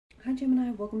Hi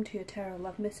Gemini, welcome to your tarot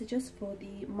love messages for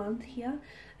the month here.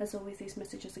 As always, these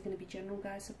messages are going to be general,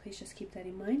 guys, so please just keep that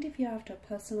in mind. If you're after a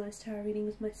personalized tarot reading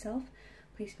with myself,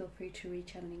 please feel free to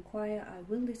reach out and inquire. I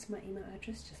will list my email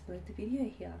address just below the video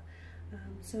here.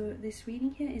 So this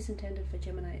reading here is intended for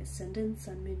Gemini Ascendant,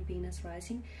 Sun, Moon, Venus,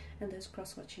 Rising, and those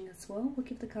cross-watching as well. We'll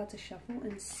give the cards a shuffle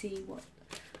and see what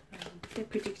they're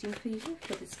predicting for you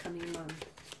for this coming month.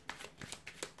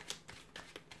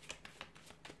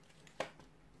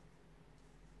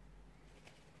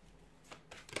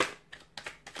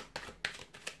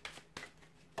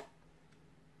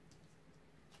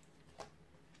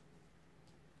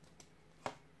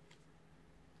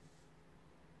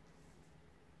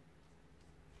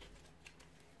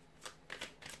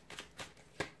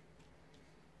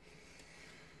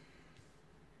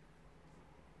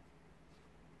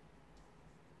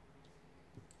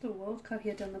 The World card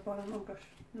here down the bottom. Oh gosh,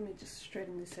 let me just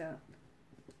straighten this out.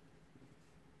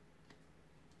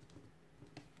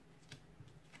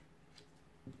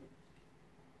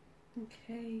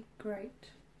 Okay, great.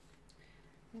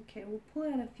 Okay, we'll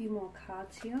pull out a few more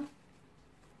cards here.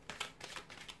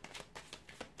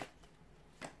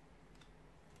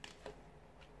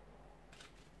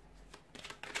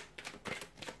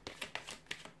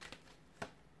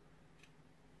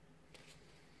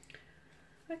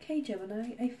 Okay,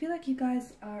 Gemini, I feel like you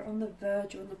guys are on the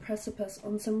verge or on the precipice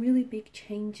on some really big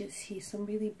changes here, some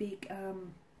really big,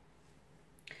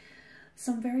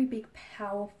 some very big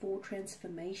powerful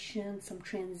transformation, some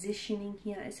transitioning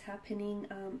here is happening,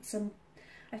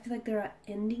 I feel like there are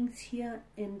endings here,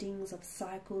 endings of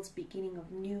cycles, beginning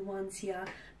of new ones here,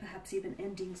 perhaps even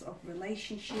endings of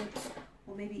relationships,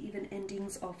 or maybe even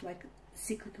endings of like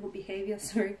cyclical behavior.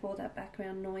 Sorry for that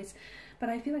background noise, but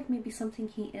I feel like maybe something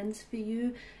he ends for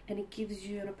you and it gives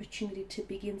you an opportunity to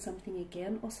begin something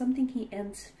again, or something he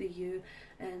ends for you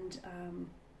and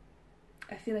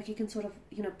I feel like you can sort of,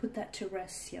 you know, put that to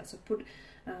rest here. So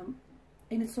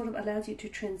and it sort of allows you to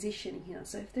transition here.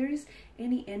 So if there is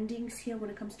any endings here when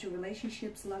it comes to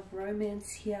relationships, love,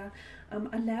 romance here,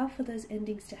 allow for those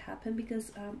endings to happen,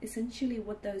 because essentially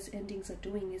what those endings are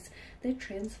doing is they're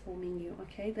transforming you,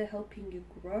 okay? They're helping you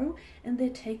grow and they're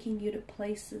taking you to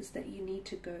places that you need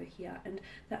to go here. And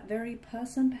that very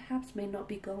person perhaps may not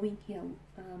be going here,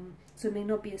 so may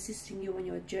not be assisting you on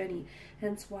your journey.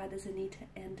 Hence why there's a need to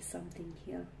end something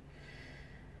here.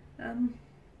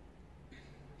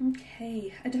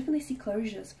 Okay, I definitely see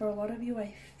closures. For a lot of you,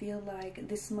 I feel like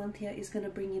this month here is going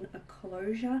to bring in a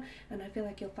closure, and I feel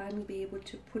like you'll finally be able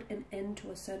to put an end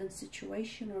to a certain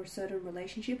situation or a certain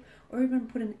relationship, or even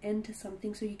put an end to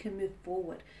something so you can move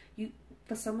forward.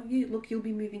 For some of you, look, you'll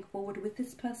be moving forward with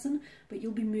this person, but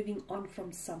you'll be moving on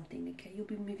from something, okay? You'll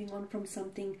be moving on from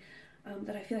something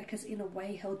that I feel like has in a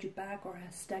way held you back or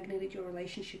has stagnated your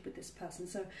relationship with this person.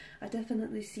 So I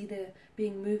definitely see there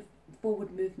being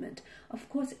forward movement. Of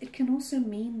course, it can also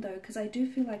mean though, because I do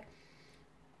feel like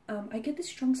I get this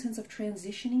strong sense of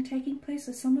transitioning taking place.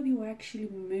 So some of you are actually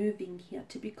moving here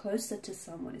to be closer to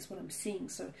someone is what I'm seeing.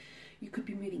 So you could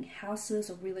be moving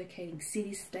houses or relocating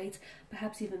cities, states,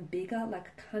 perhaps even bigger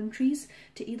like countries,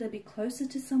 to either be closer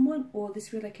to someone, or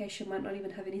this relocation might not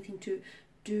even have anything to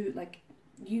do, like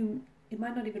it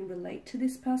might not even relate to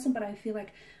this person, but I feel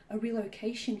like a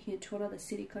relocation here to another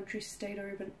city, country, state,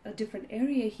 or even a different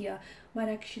area here might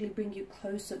actually bring you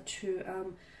closer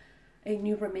to a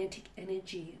new romantic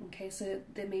energy, okay? So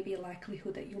there may be a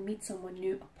likelihood that you'll meet someone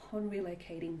new upon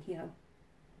relocating here.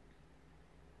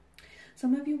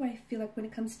 Some of you, I feel like when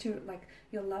it comes to like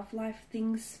your love life,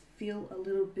 things feel a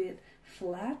little bit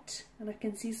flat, and I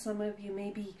can see some of you,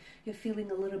 maybe you're feeling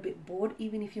a little bit bored,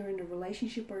 even if you're in a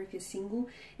relationship or if you're single.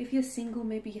 If you're single,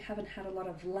 maybe you haven't had a lot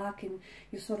of luck and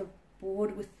you're sort of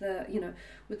bored with the, you know,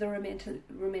 with the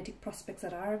romantic prospects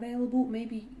that are available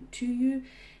maybe to you.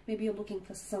 Maybe you're looking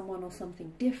for someone or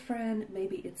something different.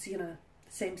 Maybe it's, you know,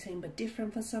 same but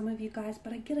different for some of you guys,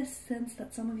 but I get a sense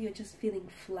that some of you are just feeling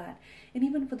flat. And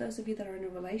even for those of you that are in a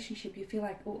relationship, you feel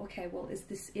like, oh, okay, well, is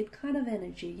this it kind of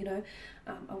energy, you know?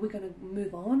 Are we going to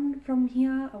move on from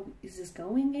here? Is this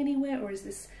going anywhere, or is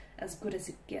this as good as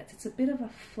it gets? It's a bit of a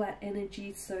flat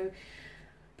energy, so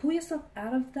pull yourself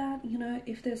out of that. You know,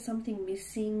 if there's something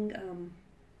missing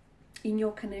in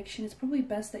your connection, it's probably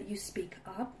best that you speak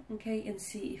up, okay, and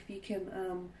see if you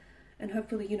can and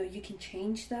hopefully, you know, you can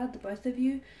change that, the both of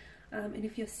you. And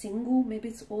if you're single, maybe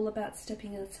it's all about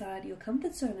stepping outside your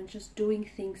comfort zone and just doing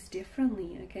things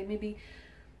differently, okay? Maybe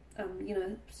you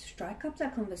know, strike up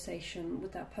that conversation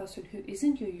with that person who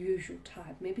isn't your usual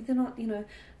type. Maybe they're not, you know,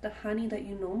 the honey that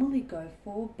you normally go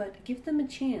for, but give them a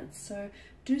chance. So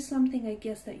do something, I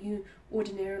guess, that you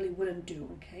ordinarily wouldn't do,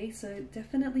 okay? So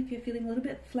definitely if you're feeling a little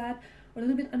bit flat or a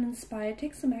little bit uninspired,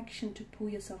 take some action to pull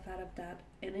yourself out of that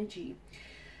energy.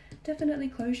 Definitely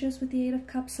closures with the Eight of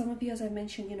Cups. Some of you, as I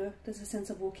mentioned, you know, there's a sense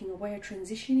of walking away or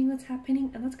transitioning that's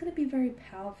happening, and that's going to be very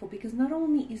powerful, because not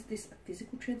only is this a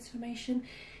physical transformation,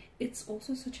 it's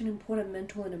also such an important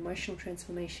mental and emotional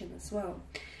transformation as well.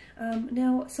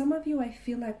 Now, some of you, I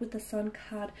feel like with the Sun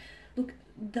card, look,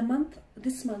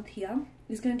 this month here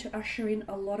is going to usher in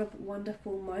a lot of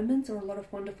wonderful moments, or a lot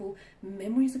of wonderful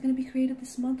memories are going to be created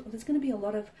this month, or there's going to be a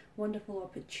lot of wonderful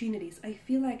opportunities. I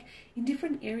feel like in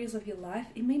different areas of your life,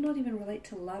 it may not even relate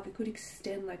to love, it could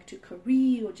extend like to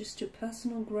career or just to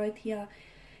personal growth here.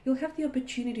 You'll have the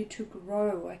opportunity to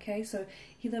grow, okay? So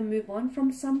either move on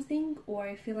from something, or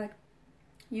I feel like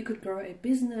you could grow a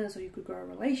business, or you could grow a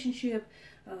relationship,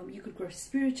 you could grow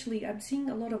spiritually. I'm seeing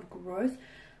a lot of growth.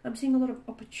 I'm seeing a lot of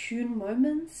opportune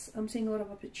moments. I'm seeing a lot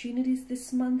of opportunities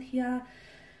this month here.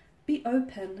 Be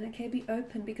open, okay? Be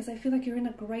open, because I feel like you're in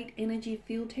a great energy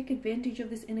field. Take advantage of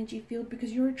this energy field,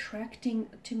 because you're attracting,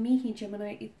 to me here,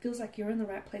 Gemini, it feels like you're in the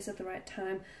right place at the right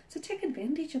time. So take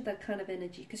advantage of that kind of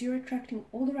energy, because you're attracting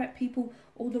all the right people,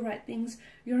 all the right things.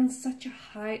 You're on such a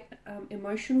high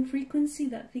emotional frequency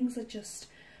that things are just...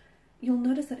 You'll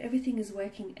notice that everything is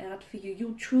working out for you.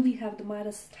 You'll truly have the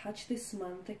Midas touch this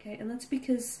month, okay? And that's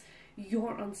because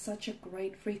you're on such a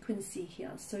great frequency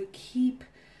here. So keep,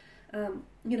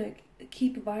 you know,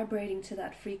 keep vibrating to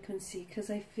that frequency, because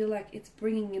I feel like it's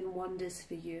bringing in wonders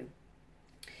for you.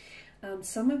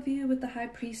 Some of you with the High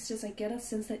Priestess, I get a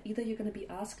sense that either you're going to be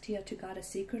asked here to guard a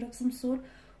secret of some sort,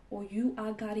 or you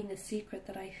are guarding a secret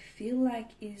that I feel like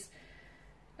is...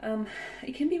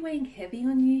 it can be weighing heavy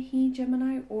on you here,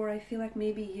 Gemini, or I feel like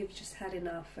maybe you've just had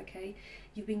enough, okay?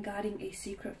 You've been guarding a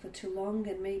secret for too long,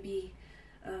 and maybe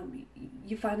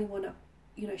you finally want to,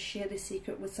 you know, share this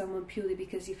secret with someone purely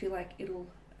because you feel like it'll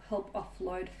help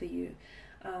offload for you.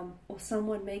 Or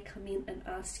someone may come in and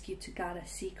ask you to guard a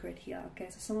secret here, okay?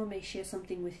 So someone may share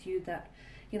something with you that,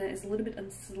 you know, is a little bit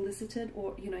unsolicited,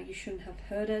 or, you know, you shouldn't have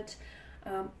heard it.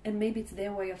 And maybe it's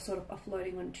their way of sort of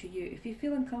offloading onto you. If you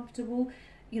feel uncomfortable,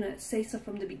 you know, say so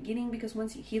from the beginning, because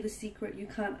once you hear the secret, you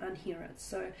can't unhear it.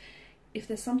 So if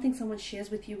there's something someone shares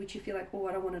with you which you feel like, oh,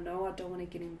 I don't want to know, I don't want to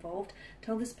get involved,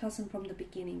 tell this person from the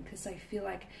beginning, because I feel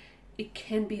like it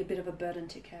can be a bit of a burden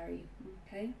to carry,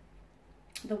 okay?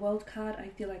 The World card, I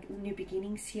feel like new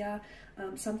beginnings here.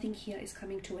 Something here is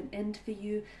coming to an end for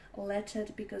you. Let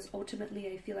it, because ultimately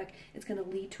I feel like it's going to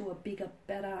lead to a bigger,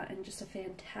 better, and just a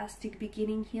fantastic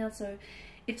beginning here. So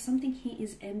if something here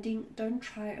is ending, don't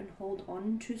try and hold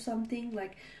on to something.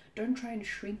 Like, don't try and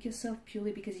shrink yourself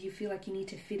purely because you feel like you need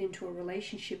to fit into a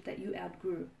relationship that you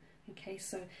outgrew, okay?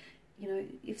 So, you know,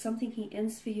 if something here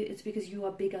ends for you, it's because you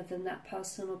are bigger than that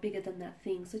person or bigger than that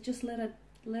thing. So just let it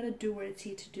do what it's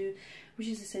here to do, which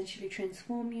is essentially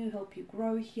transform you, help you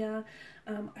grow here.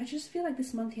 I just feel like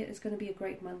this month here is going to be a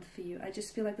great month for you. I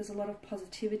just feel like there's a lot of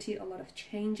positivity, a lot of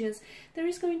changes. There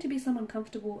is going to be some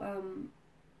uncomfortable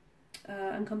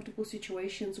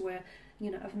situations where,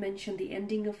 you know, I've mentioned the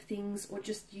ending of things, or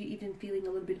just you even feeling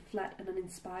a little bit flat and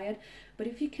uninspired. But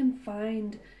if you can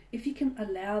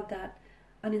allow that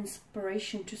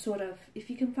uninspiration to sort of, if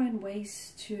you can find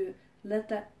ways to let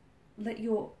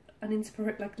your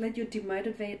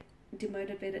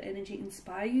demotivated energy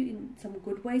inspire you in some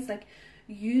good ways, like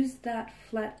use that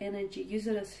flat energy, use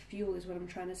it as fuel is what I'm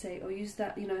trying to say, or use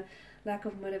that, you know, lack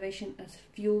of motivation as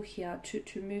fuel here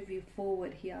to move you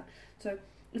forward here. So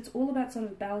it's all about sort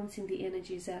of balancing the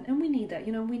energies out, and we need that,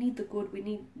 you know, we need the good, we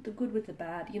need the good with the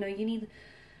bad, you know,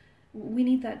 we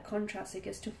need that contrast, I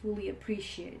guess, to fully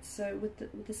appreciate. So with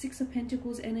the Six of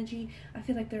Pentacles energy, I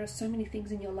feel like there are so many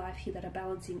things in your life here that are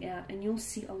balancing out, and you'll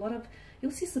see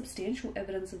substantial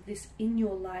evidence of this in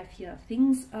your life here.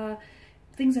 Things are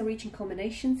reaching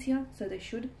culminations here, so they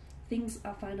should. Things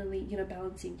are finally, you know,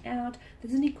 balancing out.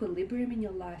 There's an equilibrium in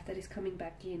your life that is coming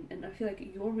back in, and I feel like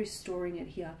you're restoring it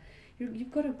here.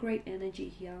 You've got a great energy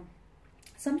here.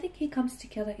 Something here comes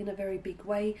together in a very big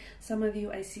way. Some of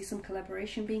you, I see some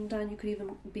collaboration being done. You could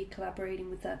even be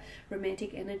collaborating with a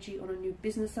romantic energy on a new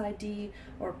business idea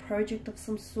or a project of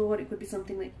some sort. It could be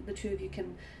something that the two of you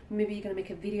can, maybe you're going to make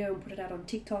a video and put it out on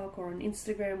TikTok or on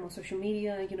Instagram or social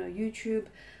media, you know, YouTube.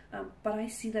 But I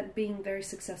see that being very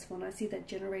successful, and I see that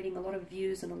generating a lot of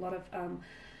views and a lot of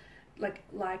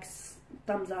likes,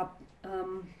 thumbs up,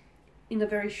 in a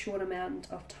very short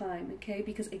amount of time, okay?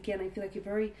 Because again, I feel like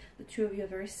the two of you are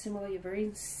very similar, you're very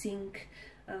in sync.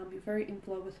 You're very in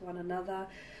flow with one another.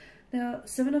 Now,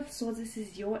 Seven of Swords, this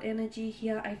is your energy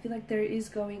here. I feel like there is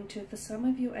going to, for some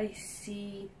of you, I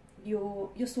see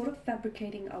you're sort of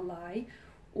fabricating a lie,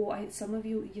 or some of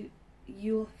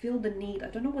you'll feel the need. I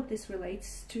don't know what this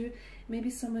relates to. Maybe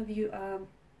some of you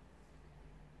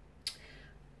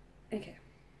okay,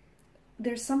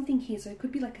 there's something here, so it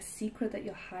could be like a secret that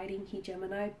you're hiding here,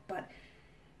 Gemini, but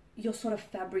you're sort of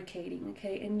fabricating,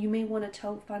 okay? And you may want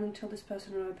to finally tell this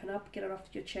person to open up, get it off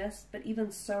your chest, but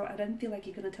even so, I don't feel like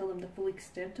you're going to tell them the full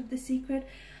extent of the secret.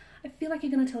 I feel like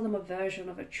you're going to tell them a version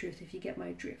of a truth, if you get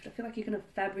my drift. I feel like you're going to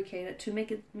fabricate it to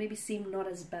make it maybe seem not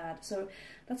as bad. So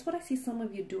that's what I see some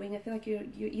of you doing. I feel like you're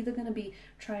either going to be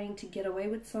trying to get away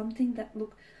with something that,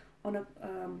 look, on a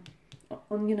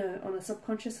on a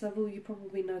subconscious level, you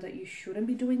probably know that you shouldn't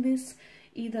be doing this.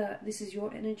 Either this is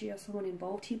your energy or someone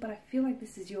involved here, but I feel like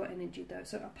this is your energy though.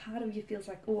 So a part of you feels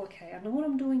like, oh, okay, I know what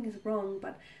I'm doing is wrong,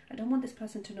 but I don't want this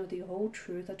person to know the whole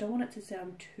truth. I don't want it to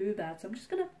sound too bad, so I'm just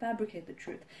going to fabricate the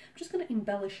truth. I'm just going to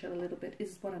embellish it a little bit,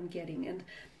 is what I'm getting. And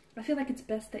I feel like it's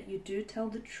best that you do tell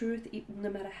the truth, no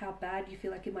matter how bad you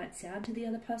feel like it might sound to the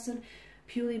other person,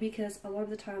 purely because a lot of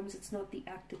the times it's not the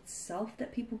act itself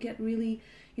that people get really,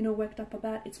 worked up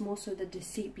about. It's more so the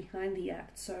deceit behind the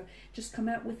act. So just come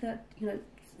out with it,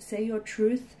 say your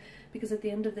truth, because at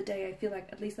the end of the day, I feel like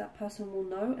at least that person will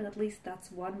know, and at least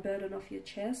that's one burden off your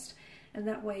chest. And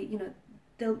that way,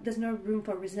 there's no room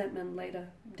for resentment later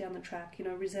down the track,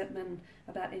 resentment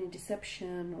about any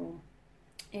deception or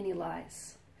any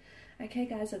lies. Okay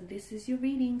guys, and this is your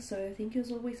reading, so thank you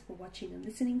as always for watching and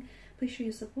listening. Please show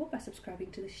your support by subscribing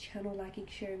to this channel, liking,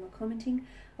 sharing or commenting.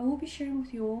 I will be sharing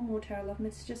with you all more tarot love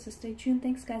messages, so stay tuned.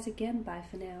 Thanks guys again, bye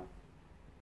for now.